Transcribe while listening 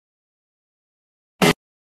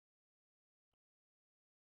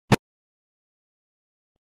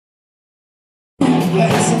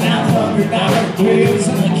$100 bills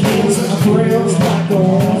and the kids and the thrills like the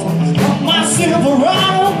ones on my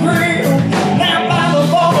Silverado grill. Now by the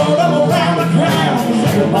board all around the crowd,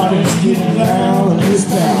 everybody's getting down in this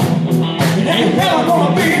town. It ain't never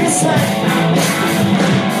gonna be the same.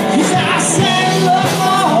 He said, I said, love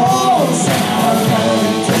my horse, and I'm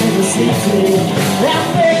going to the city. I'm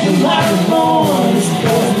making a lot of noise,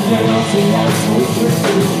 because the girls are so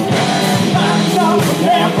pretty. I'm not for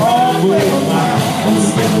that Broadway, I'm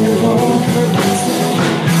still going for this.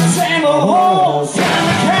 Same old horse, I'm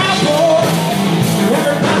a cowboy.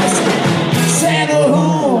 Everybody say, same old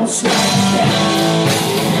horse, I'm a cowboy.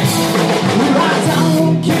 I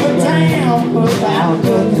don't give a damn about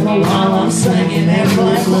looking while I'm singing and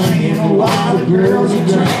bling-blinging while the girls are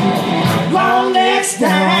drinking. Long necks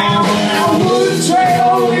down, I wouldn't trade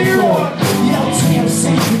old Leroy. Young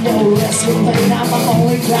Tennessee, you know escalade. I'm the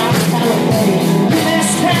only guy kind of way in this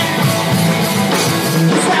town.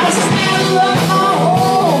 Cause I stand up my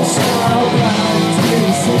horse all around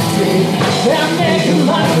Tennessee. They're making a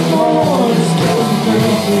lot of noise, cause the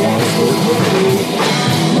girls are so pretty.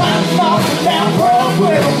 I'm walking down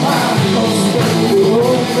Broadway, I'm close to the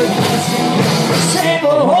road. Save a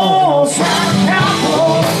horse, I'm a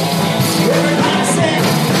cowboy. Everybody say,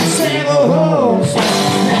 save a horse, I'm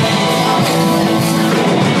a cowboy.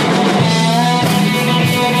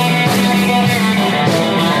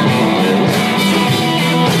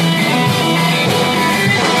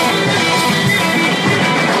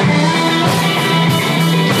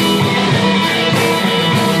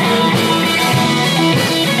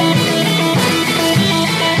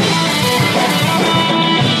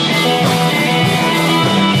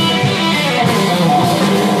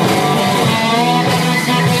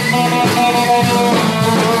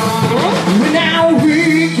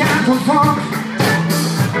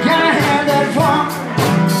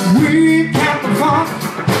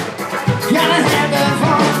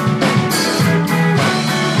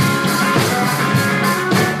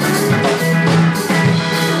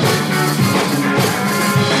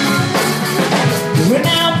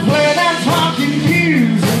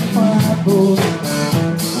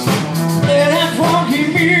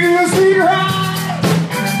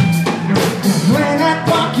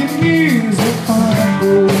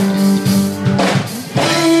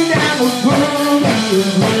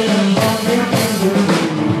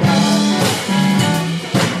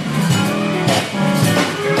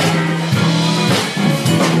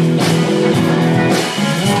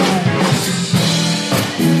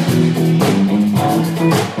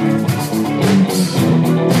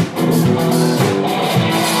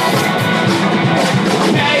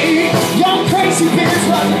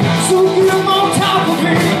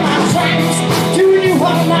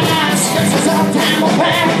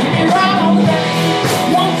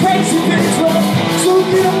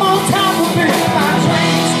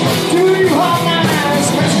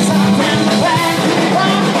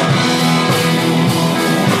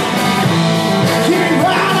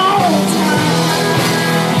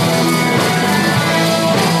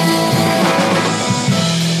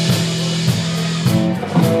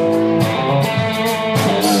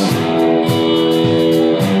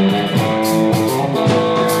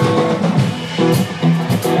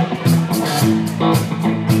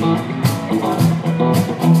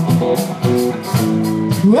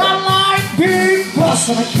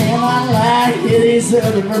 And I cannot lie, here these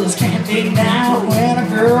other brothers can't be now. When a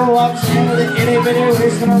girl walks in with an itty bitty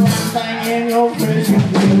waist and a round thing in your vision.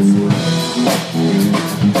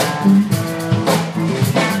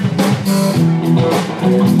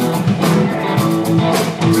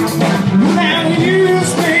 Now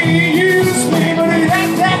use me, but it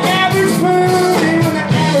ain't that average food. Even the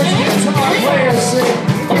average guitar player sing.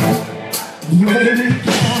 Baby,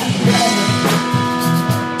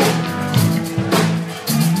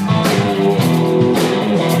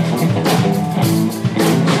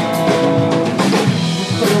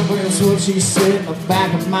 she said in the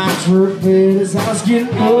back of my truck bed as I was getting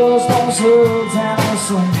buzzed on the slugs down on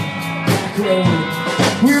some back road.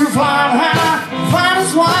 We were flying high, flying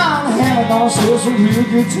as wild, having ourselves a real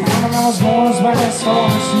good time. And I was born as my last star,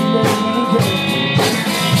 and she let me go.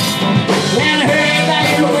 And her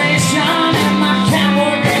evaluation and my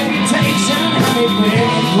cowboy reputation had me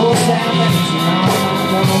begging for salvation.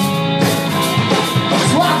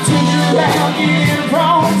 So I took her around, getting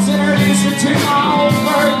prawns, introduced her to my old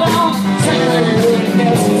bird dog.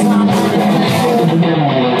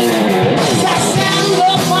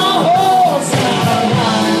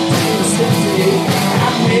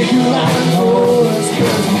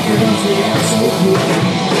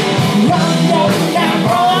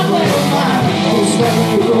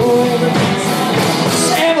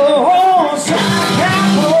 Save a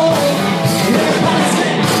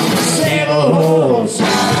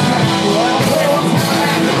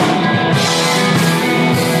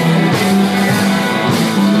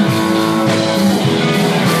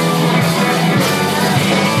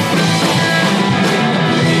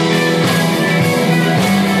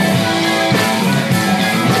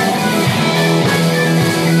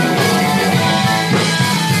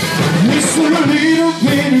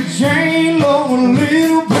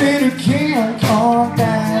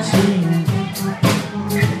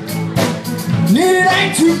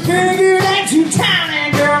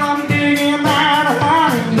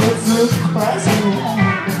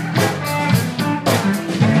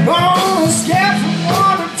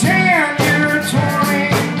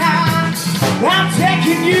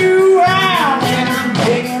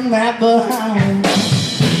leaving that behind.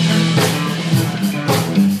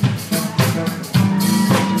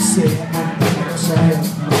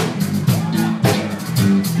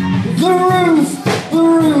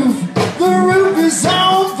 The roof is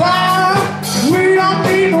on fire. We don't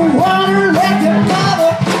need no water, let it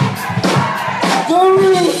bother.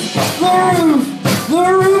 The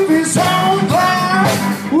roof is on fire.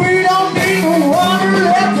 We don't need no water,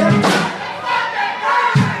 let it.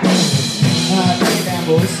 Bring it down,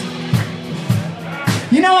 boys.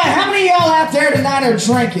 You know what? How many of y'all out there tonight are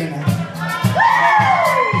drinking?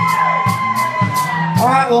 All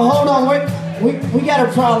right, well, hold on. We got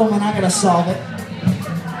a problem, and I gotta solve it.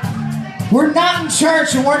 We're not in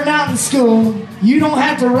church and we're not in school. You don't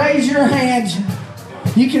have to raise your hands.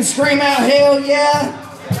 You can scream out, hell yeah,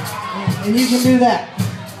 and you can do that.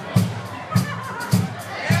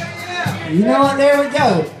 You know what? There we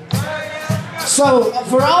go. So,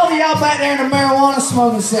 for all of y'all back there in the marijuana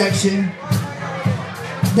smoking section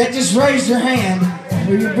that just raised your hand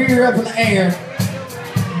with your beer up in the air,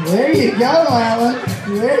 there you go, Alan.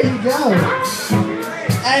 There you go.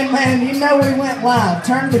 Hey, man, you know we went live.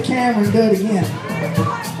 Turn the camera and do it again.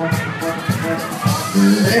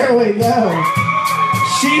 There we go.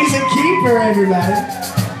 She's a keeper, everybody.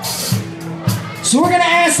 So we're going to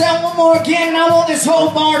ask that one more again, and I want this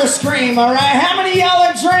whole bar to scream, all right? How many of y'all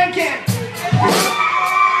are drinking?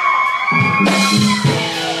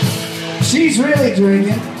 She's really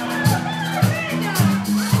drinking.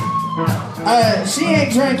 She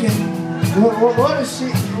ain't drinking. What is she?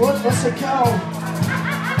 What's it called?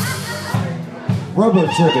 Rubber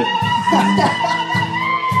tripping.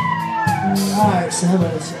 Alright, so how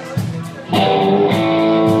about this?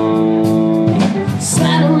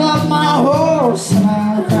 Saddle up my horse and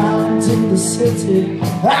I'll ride to the city.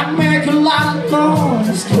 I make a lot of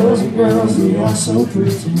noise cause the girls, they are so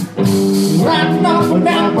pretty. Riding up and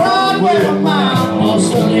down Broadway on my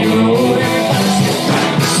horse, everybody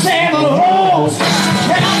save a horse,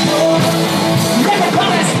 cowboy.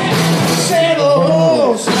 Everybody save a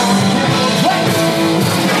horse,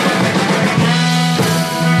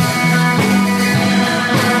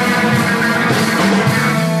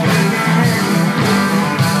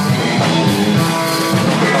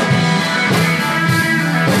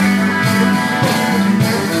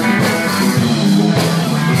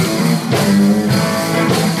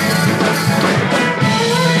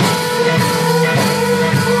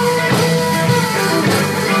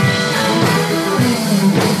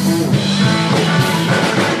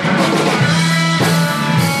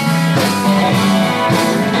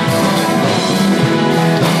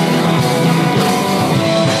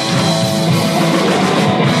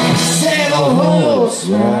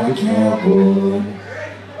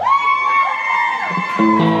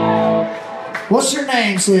 What's your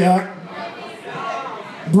name, sweetheart?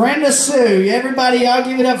 Brenda Sue. Everybody, y'all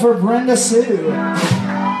give it up for Brenda Sue.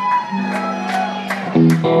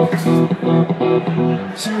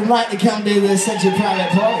 She would like to come do this at your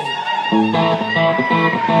private party.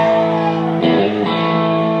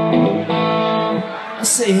 Let's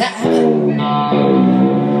see.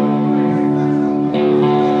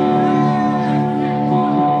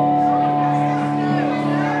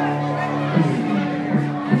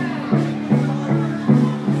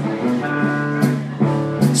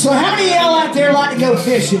 So how many of y'all out there like to go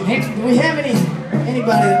fishing? Do we have anybody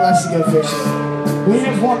that likes to go fishing? We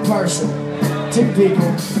have one person, 2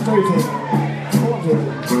 people, 3 people, 4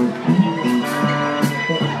 people.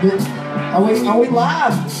 Are we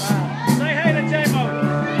live? Say hey to J-Mo.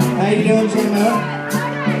 How you doing, J-Mo?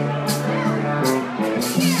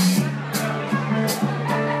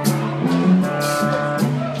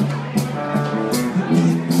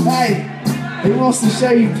 Hey, he wants to show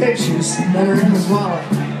you pictures that are in his wallet.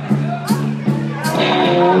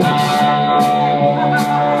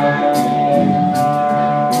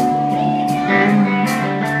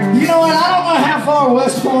 You know what? I don't know how far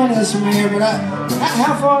West Point is from here, but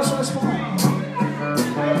how far is West Point?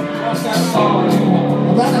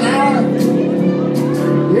 About an hour.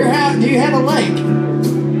 Do you have a lake?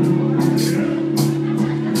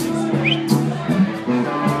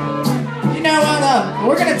 You know what?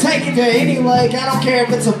 We're gonna take you to any lake. I don't care if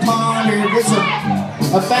it's a pond or if it's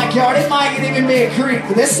a backyard. It might even be a creek.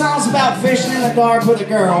 But this song's about fishing in the dark with a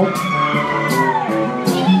girl.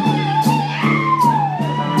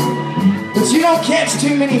 But you don't catch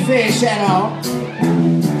too many fish at all.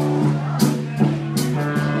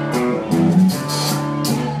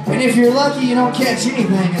 And if you're lucky, you don't catch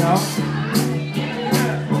anything at all.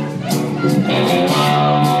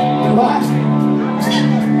 What?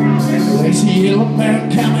 There's a yellow moon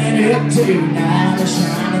coming up tonight,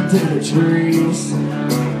 shining through the trees.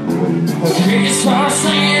 The trees start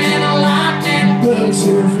singing and the lightning bugs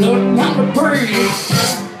are floating on the breeze.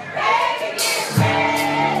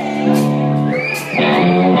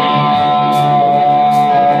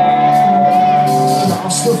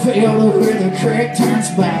 Across the field where the creek turns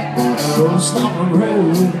back, goes on the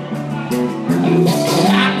road.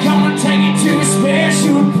 I'm gonna take you to a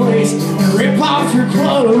special place and rip off your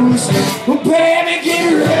clothes. Well, baby,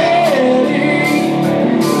 get ready.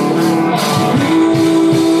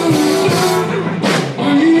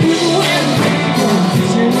 You and me go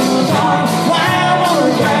fishing in the dark, flying on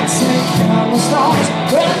the backs and count the stars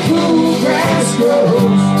where the cool grass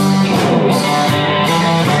grows.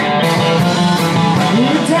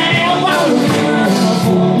 We're down by the river in the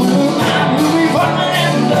full moonlight, we'll be falling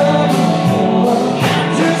in love.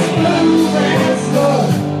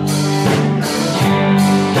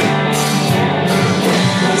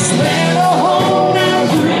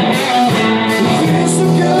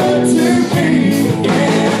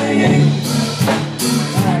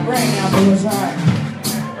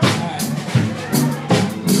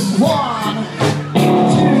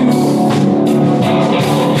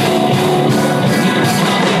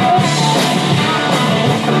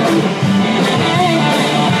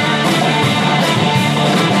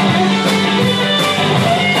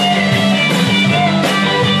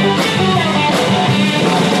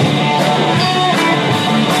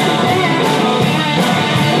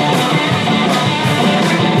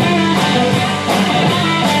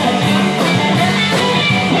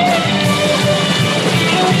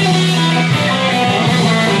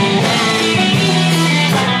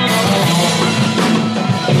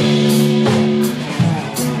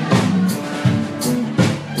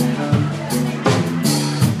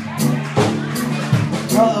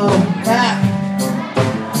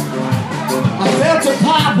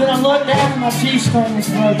 My T-string is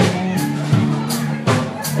broken, man.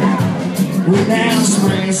 We're down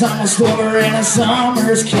springs, almost over and the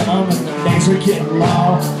summer's coming. The days are getting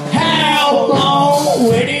long. How long?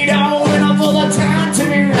 Waiting on and for the time to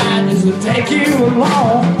be right. Does it take you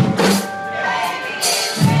long?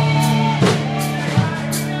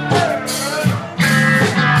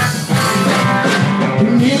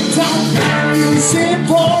 It don't matter, you sit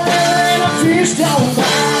forever and a fish don't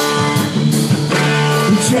bite.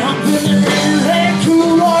 Jump in the river and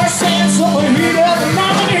cool our sands, so we heat up and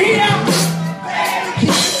now we heat up.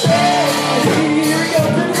 Here we go,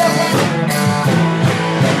 pick it up.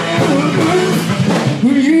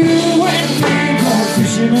 You and me go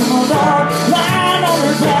fishing in the dark, lying on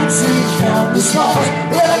our backs and count the stars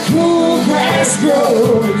where the cool grass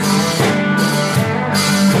grows.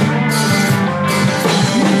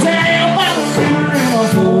 Down by the river in a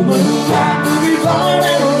full moonlight, we'll be falling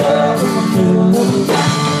in love in the middle of the night.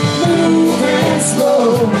 Moving slow,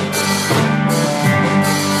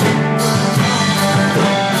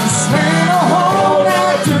 spend a whole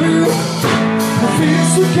night through. It feels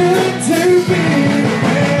so good to be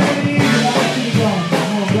ready.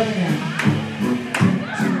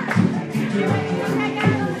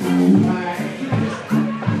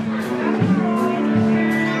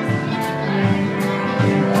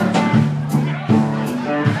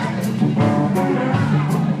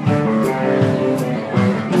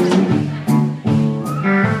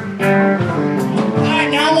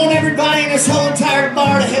 This whole entire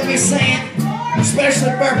bar to help me sing,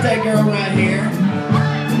 especially birthday girl right here.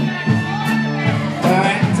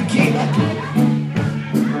 Alright, tequila.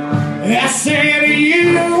 I said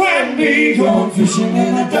you and me going fishing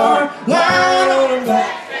in the dark, lying on the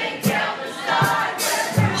back.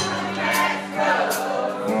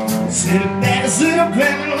 Sitting there, sitting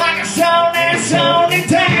there like a song that's only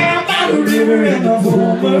down by the river in the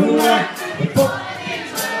full moonlight.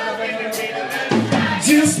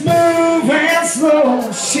 Just moving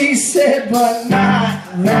slow, she said, but not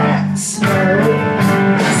that slow.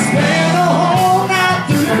 Spend a whole night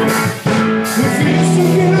through. It feels so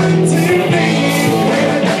good to be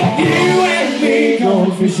with you and me,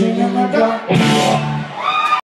 going fishing in the dark.